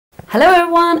Hello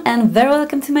everyone and very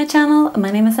welcome to my channel.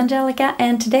 My name is Angelica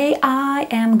and today I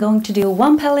am going to do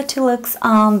one palette to looks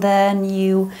on the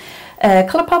new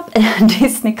Colourpop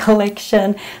Disney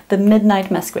collection, the Midnight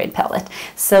Masquerade Palette.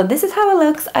 So this is how it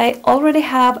looks. I already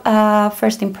have a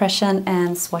first impression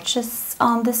and swatches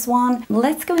on this one.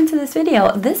 Let's go into this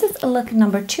video. This is look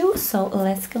number 2, so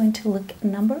let's go into look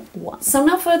number 1. So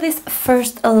now for this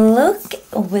first look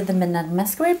with the Midnight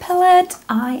Masquerade Palette,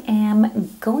 I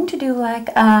am going to do like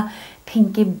a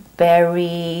pinky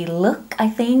berry look, I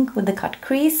think, with the cut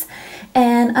crease.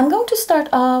 And I'm going to start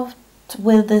off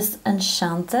with this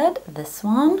Enchanted, this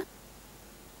one.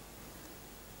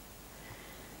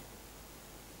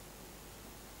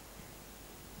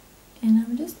 And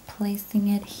I'm just placing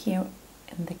it here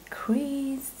in the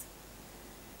crease.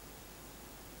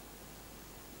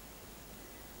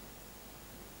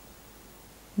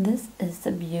 This is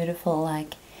a beautiful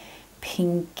like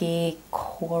pinky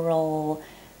coral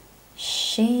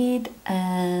shade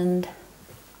and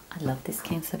I love these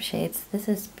kinds of shades. This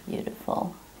is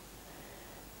beautiful.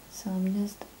 So I'm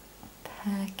just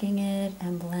packing it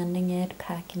and blending it,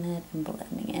 packing it and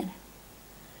blending it.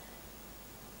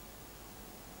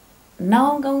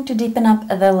 Now I'm going to deepen up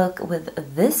the look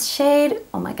with this shade.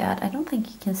 Oh my god, I don't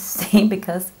think you can see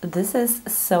because this is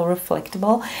so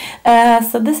reflectable.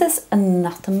 So this is a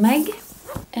Nutmeg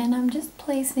and I'm just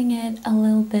placing it a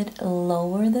little bit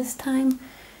lower this time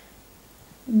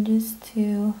just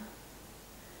to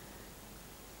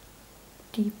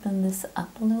deepen this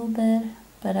up a little bit.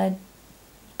 But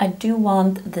I do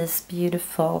want this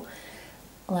beautiful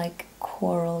like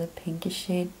corally pinky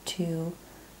shade to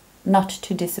not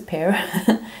to disappear.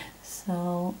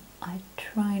 So I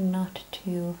try not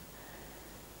to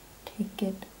take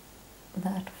it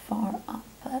that far up,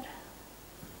 but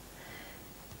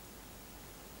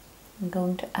I'm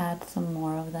going to add some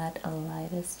more of that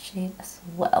lightest shade as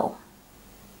well.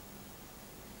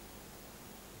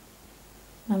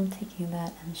 I'm taking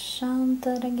that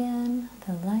Enchanted again,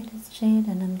 the lightest shade,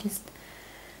 and I'm just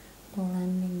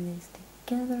blending these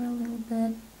together a little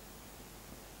bit.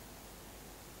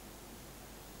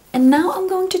 And now I'm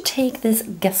going to take this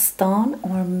Gaston,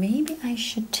 or maybe I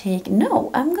should take,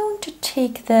 no, I'm going to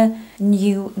take the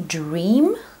new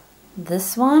Dream,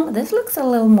 this one. This looks a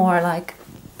little more like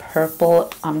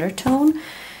purple undertone,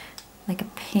 like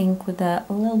a pink with a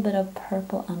little bit of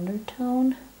purple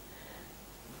undertone.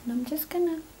 And I'm just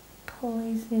gonna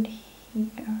place it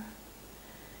here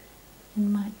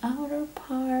in my outer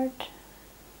part,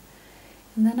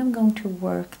 and then I'm going to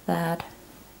work that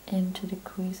into the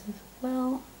crease as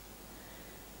well.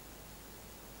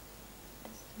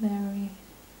 Just very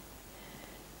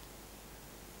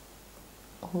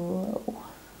low.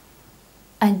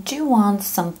 I do want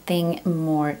something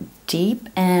more deep,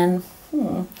 and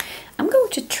I'm going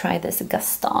to try this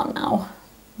Gaston now.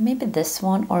 Maybe this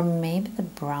one or maybe the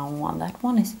brown one. That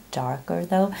one is darker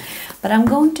though. But I'm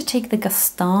going to take the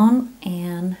Gaston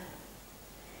and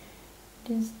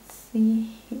just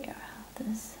see here how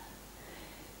this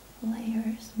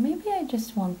layers. Maybe I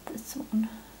just want this one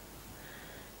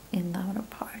in the outer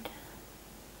part,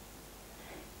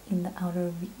 in the outer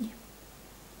V.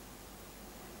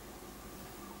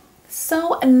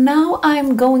 So now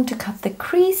I'm going to cut the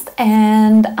crease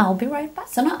and I'll be right back.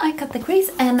 So now I cut the crease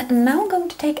and now I'm going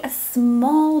to take a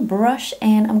small brush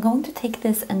and I'm going to take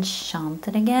this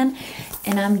Enchanted again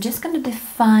and I'm just going to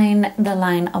define the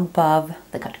line above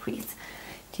the cut crease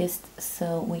just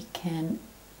so we can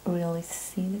really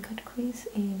see the cut crease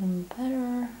even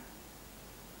better.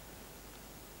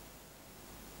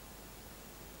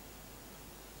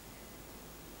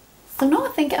 So now I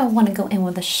think I want to go in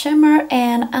with a shimmer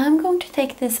and I'm going to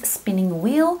take this spinning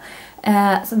wheel.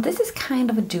 So this is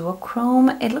kind of a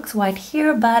duochrome. It looks white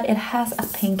here, but it has a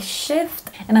pink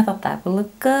shift and I thought that would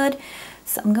look good.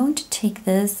 So I'm going to take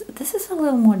this. This is a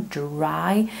little more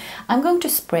dry. I'm going to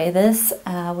spray this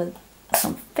with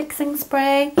some fixing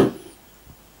spray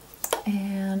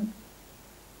and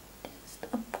just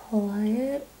apply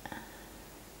it.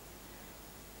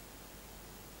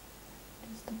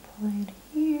 Just apply it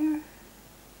here.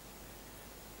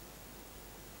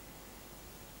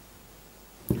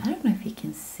 I don't know if you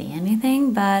can see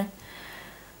anything, but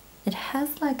it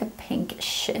has like a pink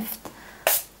shift,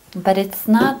 but it's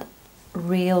not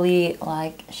really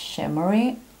like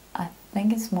shimmery. I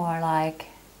think it's more like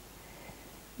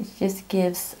it just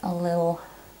gives a little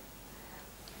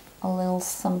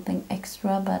something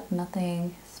extra, but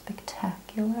nothing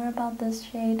spectacular about this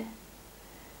shade.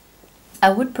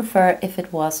 I would prefer if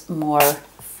it was more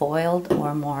foiled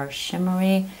or more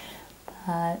shimmery,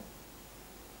 but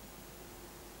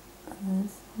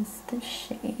this is the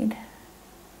shade.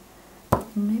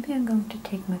 Maybe I'm going to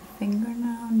take my finger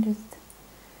now and just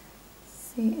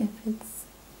see if it's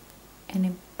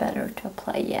any better to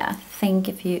apply. Yeah, I think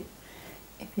if you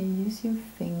use your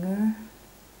finger,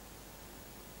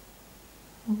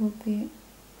 it will be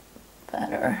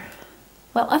better.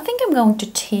 Well, I think I'm going to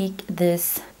take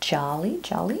this Jolly,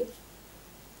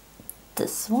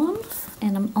 this one,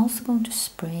 and I'm also going to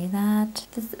spray that.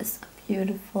 This is a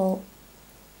beautiful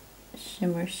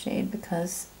shimmer shade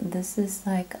because this is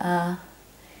like a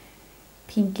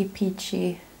pinky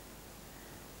peachy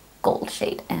gold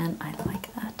shade, and I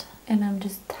like that. And I'm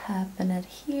just tapping it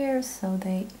here so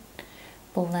they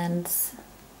blends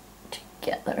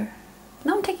together.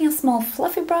 Now I'm taking a small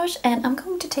fluffy brush and I'm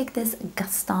going to take this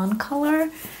Gaston color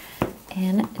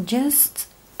and just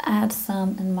add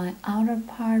some in my outer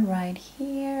part right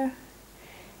here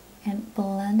and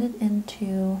blend it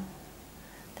into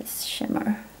this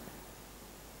shimmer.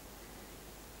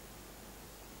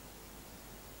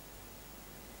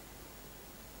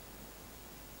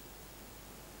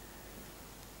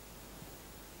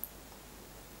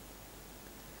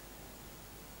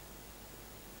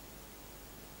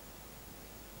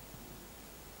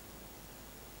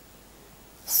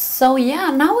 So yeah,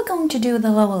 now we're going to do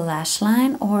the lower lash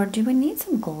line, or do we need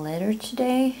some glitter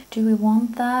today? Do we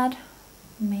want that?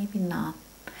 Maybe not.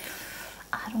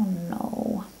 I don't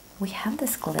know. We have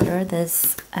this glitter,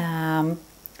 this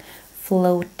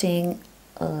floating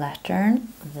lantern,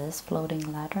 this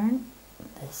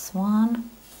one.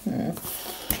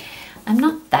 I'm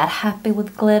not that happy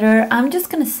with glitter. I'm just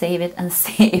gonna save it and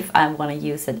see if I want to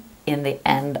use it in the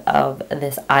end of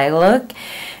this eye look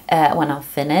when I'm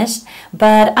finished.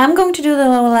 But I'm going to do the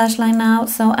lower lash line now,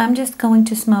 so I'm just going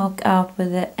to smoke out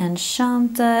with the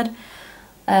Enchanted.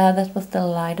 That was the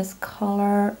lightest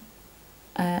color,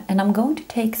 and I'm going to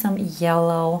take some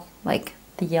yellow, like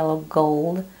the yellow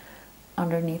gold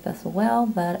underneath as well,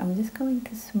 but I'm just going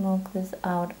to smoke this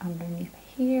out underneath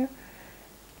here,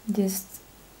 just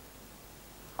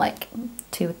like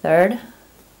 2/3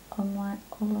 on my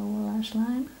lower lash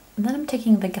line. And then I'm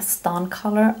taking the Gaston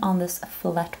color on this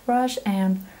flat brush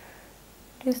and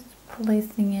just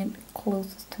placing it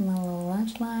closest to my lower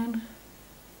lash line,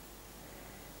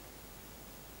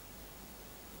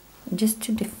 just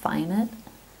to define it.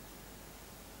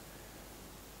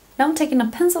 Now I'm taking a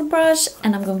pencil brush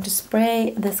and I'm going to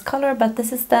spray this color, but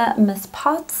this is the Miss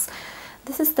Potts.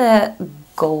 This is the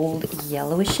gold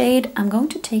yellowy shade. I'm going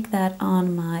to take that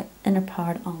on my inner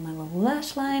part on my lower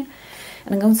lash line.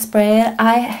 And I'm going to spray it.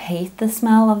 I hate the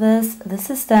smell of this.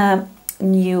 This is the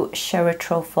new Cherry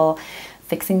Truffle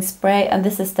fixing spray, and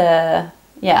this is the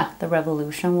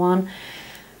Revolution one.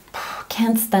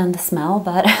 Can't stand the smell,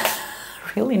 but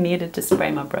really needed to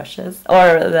spray my brushes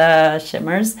or the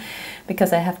shimmers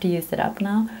because I have to use it up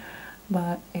now.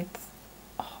 But it's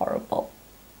horrible.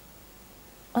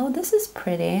 Oh, this is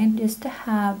pretty, just to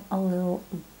have a little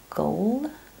gold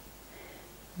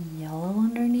yellow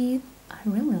underneath. I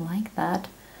really like that.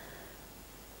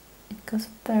 It goes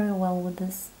very well with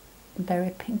this very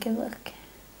pinky look.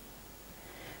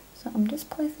 So I'm just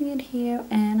placing it here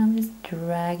and I'm just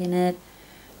dragging it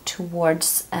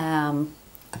towards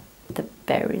the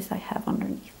berries I have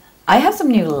underneath. I have some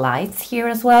new lights here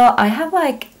as well. I have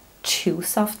like 2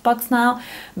 softbox now.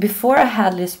 Before I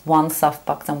had just 1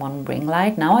 softbox and 1 ring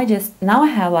light. Now I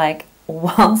have like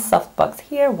 1 softbox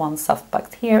here, 1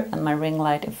 softbox here, and my ring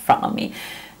light in front of me.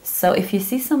 So if you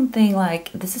see something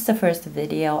like, this is the first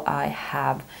video I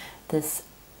have this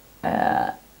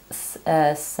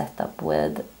set up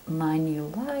with my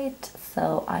new light,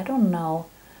 so I don't know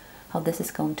how this is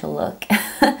going to look.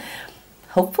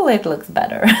 Hopefully it looks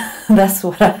better. That's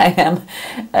what I am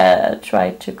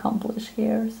trying to accomplish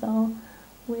here, so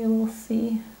we will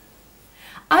see.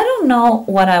 I don't know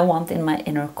what I want in my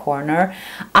inner corner.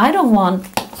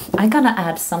 I'm gonna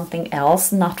add something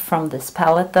else, not from this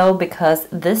palette though, because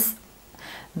this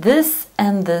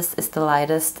and this is the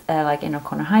lightest like inner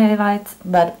corner highlights,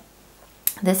 but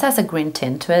this has a green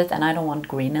tint to it and I don't want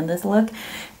green in this look.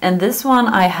 And this one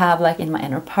I have like in my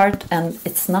inner part and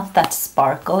it's not that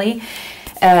sparkly.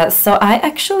 So I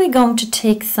actually going to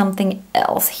take something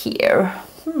else here.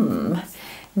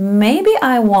 Maybe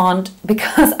I want,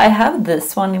 because I have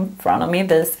this one in front of me,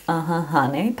 this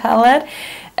Honey palette,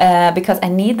 because I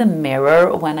need the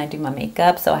mirror when I do my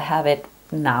makeup, so I have it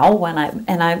now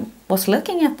and I was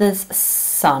looking at this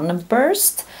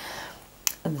Sunburst,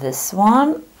 this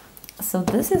one. So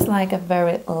this is like a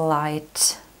very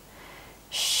light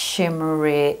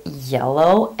shimmery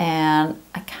yellow and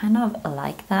I kind of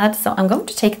like that, so I'm going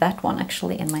to take that one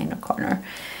actually in my inner corner.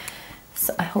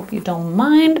 So I hope you don't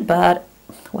mind, but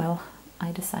well,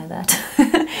 I decide that.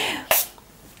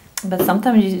 But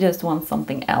sometimes you just want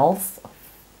something else.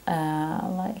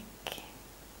 Like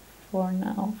for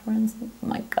now, for instance. Oh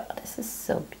my god, this is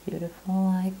so beautiful.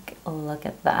 Like, look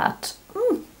at that.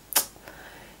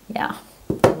 Yeah,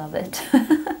 I love it.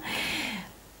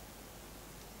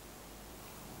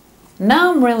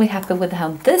 Now I'm really happy with how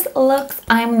this looks.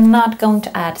 I'm not going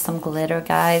to add some glitter,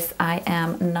 guys. I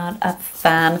am not a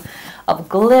fan of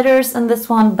glitters in this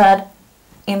one, but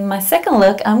in my second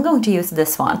look, I'm going to use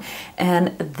this one.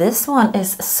 And this one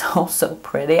is so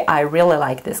pretty. I really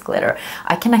like this glitter.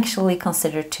 I can actually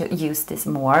consider to use this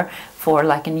more for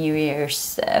like a New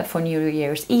Year's, for New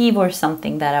Year's Eve or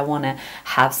something that I want to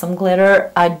have some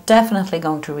glitter. I'm definitely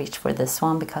going to reach for this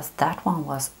one because that one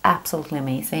was absolutely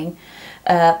amazing.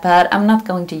 But I'm not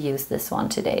going to use this one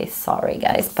today. Sorry,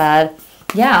 guys. But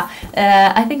yeah,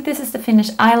 I think this is the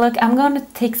finished eye look. I'm going to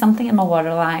take something in my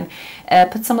waterline,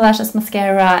 put some lashes,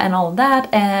 mascara and all that,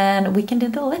 and we can do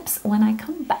the lips when I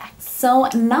come back. So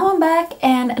now I'm back,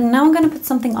 and now I'm going to put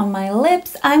something on my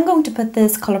lips. I'm going to put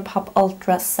this Colourpop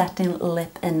Ultra Satin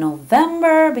Lip in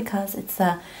November because it's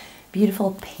a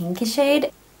beautiful pinky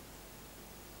shade.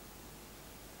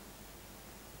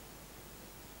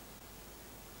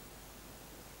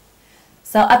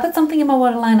 So I put something in my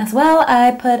waterline as well.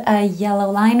 I put a yellow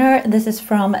liner. This is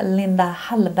from Linda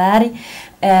Hallberg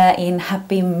in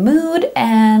Happy Mood,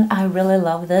 and I really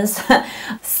love this.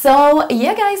 So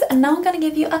yeah, guys, now I'm gonna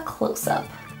give you a close-up.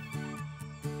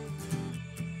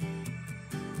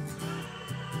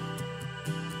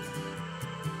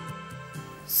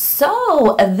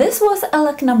 So this was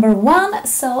look number 1,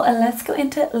 so let's go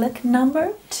into look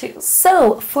number 2.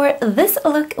 So for this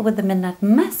look with the Midnight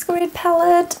Masquerade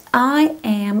Palette, I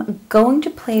am going to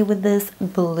play with this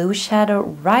blue shadow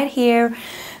right here.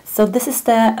 So this is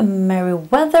the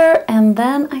Merryweather, and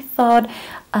then I thought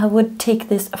I would take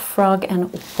this Frog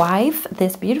and Wife,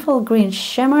 this beautiful green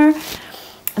shimmer.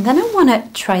 And then I want to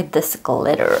try this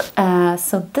glitter.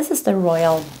 So this is the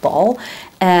Royal Ball,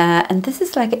 and this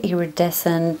is like an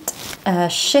iridescent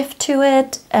shift to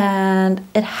it, and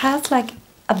it has like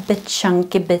a bit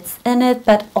chunky bits in it,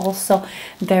 but also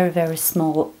very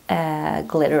small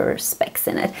glitter specks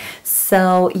in it.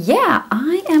 So yeah,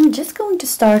 I am just going to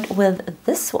start with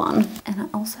this one, and I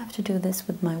also have to do this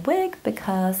with my wig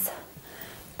because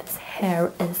this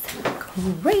hair is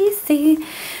crazy.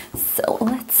 So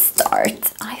let's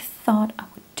start. I thought I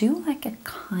would do like a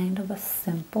kind of a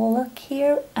simple look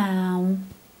here. I'm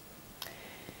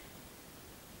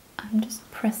just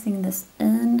pressing this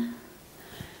in,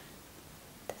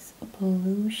 this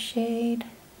blue shade.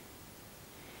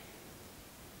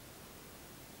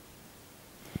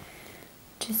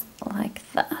 Just like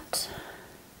that.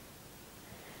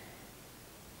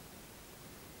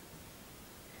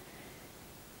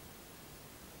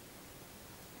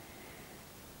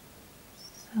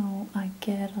 So I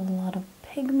get a lot of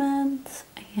pigment,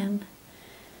 and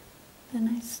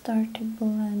then I start to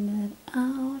blend it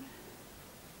out.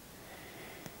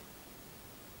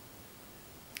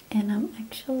 And I'm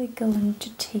actually going to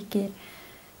take it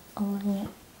a little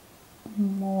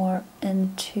more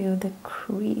into the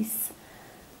crease.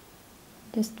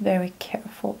 Just very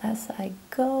careful as I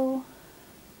go.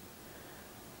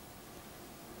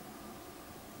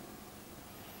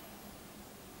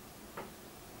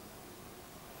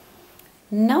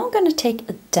 Now I'm going to take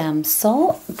a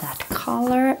Damsel, that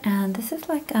color, and this is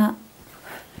like a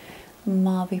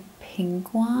mauve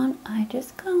pink one. I'm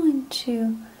just going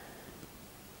to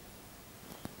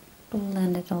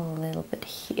blend it a little bit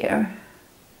here.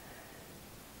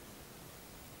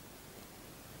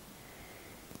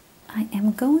 I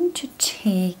am going to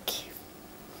take,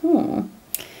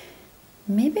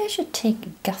 maybe I should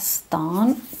take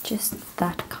Gaston, just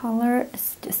that color.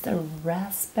 It's just a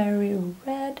raspberry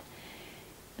red.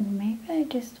 And maybe I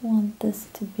just want this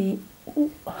to be a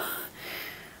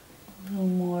little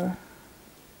more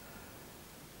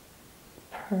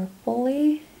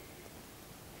purpley.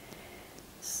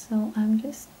 So I'm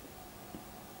just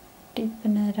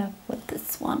deepen it up with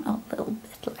this one a little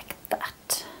bit like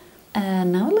that.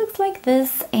 And now it looks like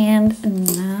this,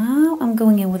 and now I'm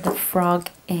going in with the Frog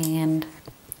and,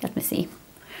 let me see,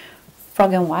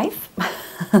 Frog and Wife,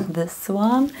 this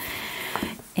one.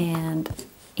 And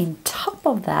in top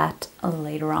of that,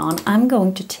 later on, I'm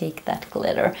going to take that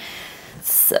glitter.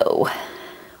 So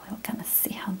we're gonna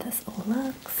see how this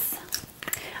looks.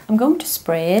 I'm going to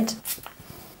spray it.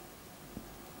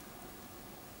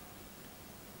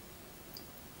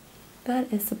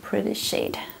 That is a pretty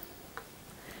shade.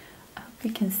 I hope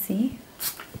you can see.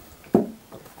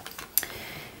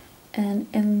 And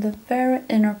in the very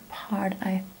inner part,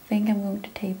 I think I'm going to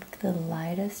take the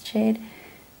lightest shade.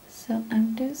 So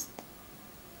I'm just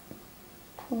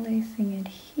placing it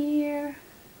here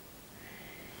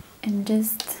and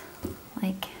just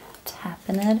like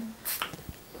tapping it.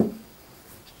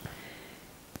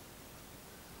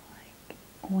 Like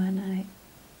when I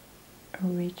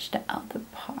reach the outer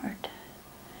part,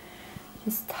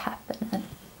 just tapping it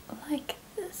like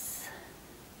this.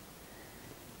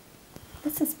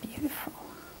 This is beautiful.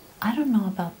 I don't know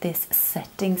about these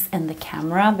settings in the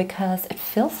camera because it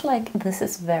feels like this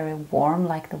is very warm,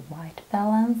 like the white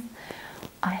balance.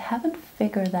 I haven't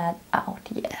figured that out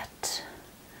yet,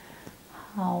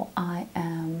 how I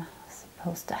am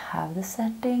supposed to have the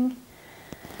setting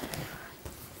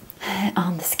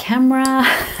on this camera,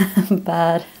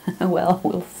 but well,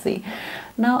 we'll see.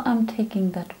 Now I'm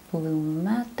taking that blue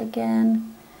matte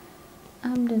again.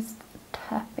 I'm just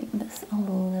tapping this a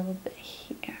little bit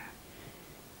here.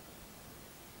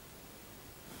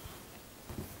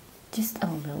 Just a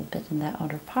little bit in the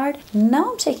outer part.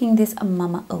 Now I'm taking this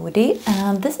Mama Odie,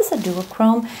 and this is a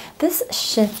duochrome. This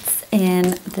shifts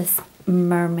in this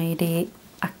mermaidy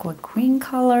aqua green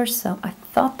color, so I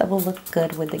thought that will look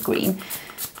good with the green.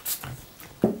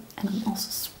 And I'm also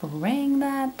spraying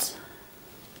that.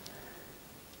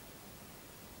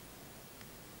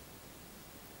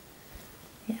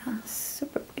 Yeah,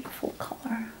 super beautiful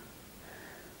color.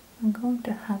 I'm going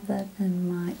to have that in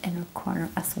my inner corner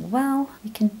as well.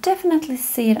 You can definitely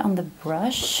see it on the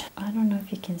brush. I don't know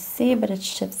if you can see, but it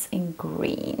shifts in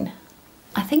green.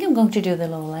 I think I'm going to do the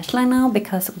lower lash line now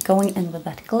because we're going in with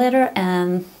that glitter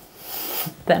and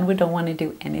then we don't want to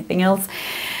do anything else.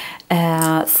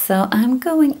 So I'm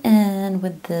going in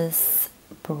with this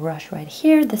brush right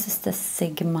here. This is the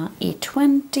Sigma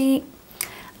E20.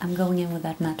 I'm going in with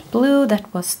that matte blue.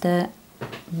 That was the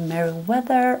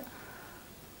Meriwether.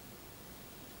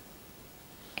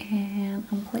 And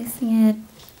I'm placing it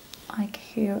like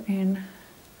here in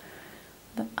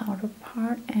the outer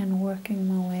part and working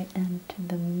my way into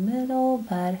the middle,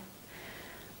 but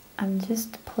I'm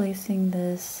just placing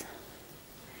this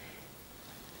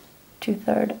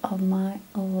 2/3 of my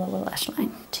lower lash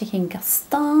line. Taking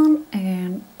Gaston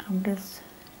and I'm just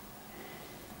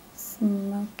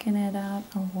smoking it out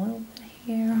a little bit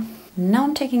here. Now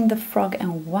I'm taking the Frog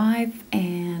and Wife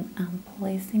and I'm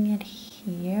placing it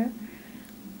here,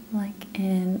 like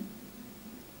in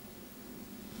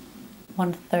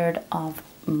 1/3 of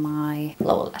my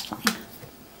lower lash line.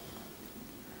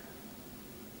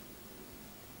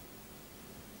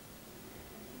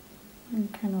 I'm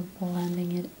kind of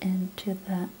blending it into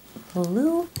that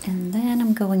blue, and then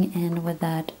I'm going in with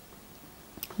that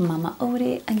Mama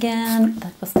Odie again.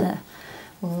 That was the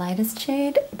lightest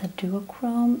shade, the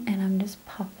duochrome, and I'm just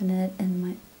popping it in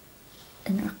my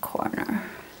inner corner.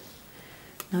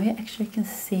 Now you actually can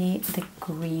see the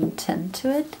green tint to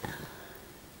it.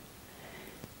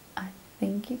 I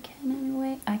think you can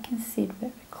anyway. I can see it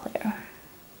very clear.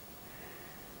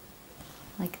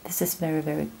 Like this is very,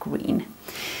 very green.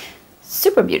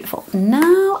 Super beautiful.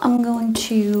 Now I'm going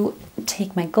to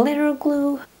take my glitter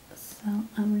glue. So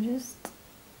I'm just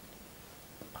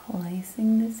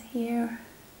placing this here.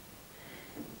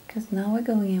 Because now we're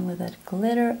going in with that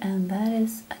glitter, and that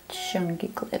is a chunky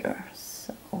glitter.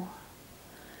 So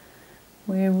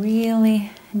we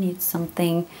really need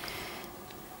something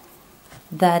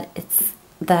that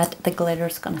the glitter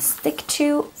is gonna stick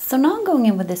to. So now I'm going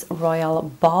in with this Royal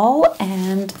Ball,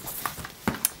 and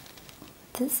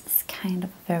this is kind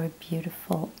of very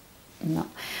beautiful. No,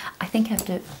 I think I have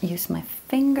to use my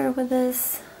finger with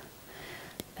this,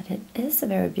 but it is a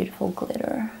very beautiful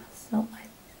glitter. So I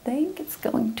think it's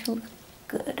going to look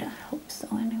good. I hope so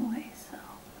anyway. So,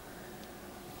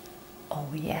 oh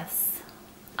yes,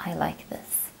 I like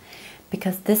this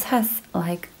because this has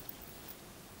like,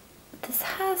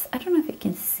 I don't know if you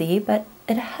can see, but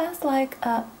it has like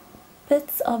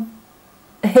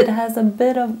it has a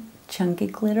bit of chunky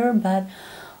glitter, but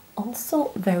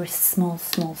also very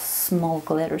small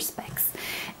glitter specks,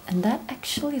 and that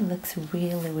actually looks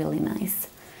really, really nice.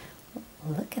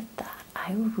 Look at that.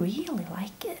 I really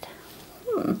like it.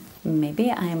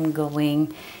 Maybe I'm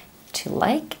going to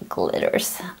like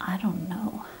glitters. I don't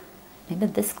know. Maybe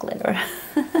this glitter.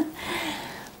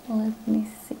 Let me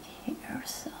see here.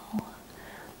 So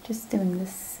just doing the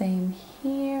same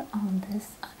here on this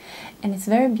side. And it's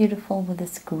very beautiful with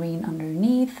this green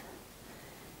underneath.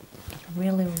 It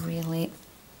really, really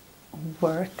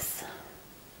works.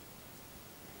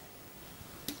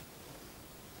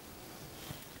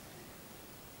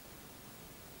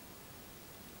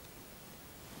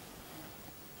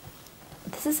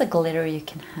 This is a glitter you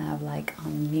can have like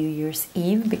on New Year's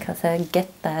Eve, because I get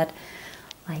that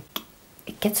like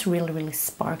it gets really, really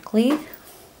sparkly.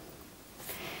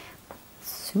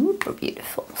 Super super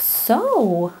beautiful.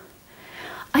 So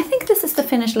I think this is the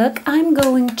finished look. I'm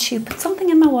going to put something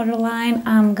in my waterline.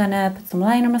 I'm gonna put some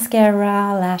liner,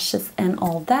 mascara, lashes and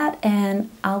all that, and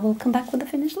I will come back with the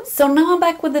finished look. So now I'm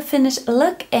back with the finished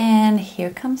look, and here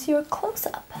comes your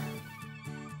close-up.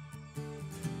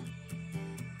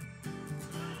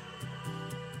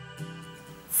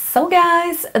 So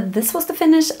guys, this was the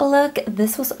finished look.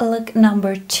 This was look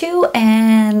number 2,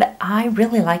 and I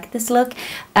really like this look.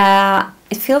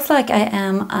 It feels like I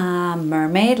am a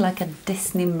mermaid, like a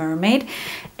Disney mermaid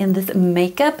in this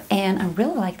makeup, and I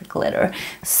really like the glitter.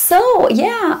 So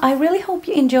yeah, I really hope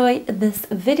you enjoyed this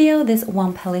video, this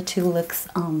 1 palette 2 looks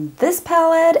on this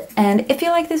palette. And if you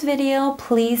like this video,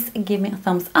 please give me a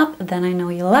thumbs up, then I know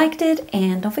you liked it.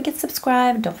 And don't forget to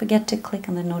subscribe, don't forget to click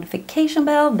on the notification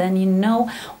bell, then you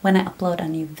know when I upload a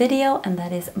new video, and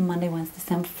that is Monday, Wednesdays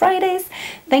and Fridays.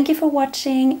 Thank you for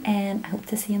watching, and I hope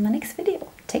to see you in the next video.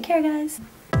 Take care, guys.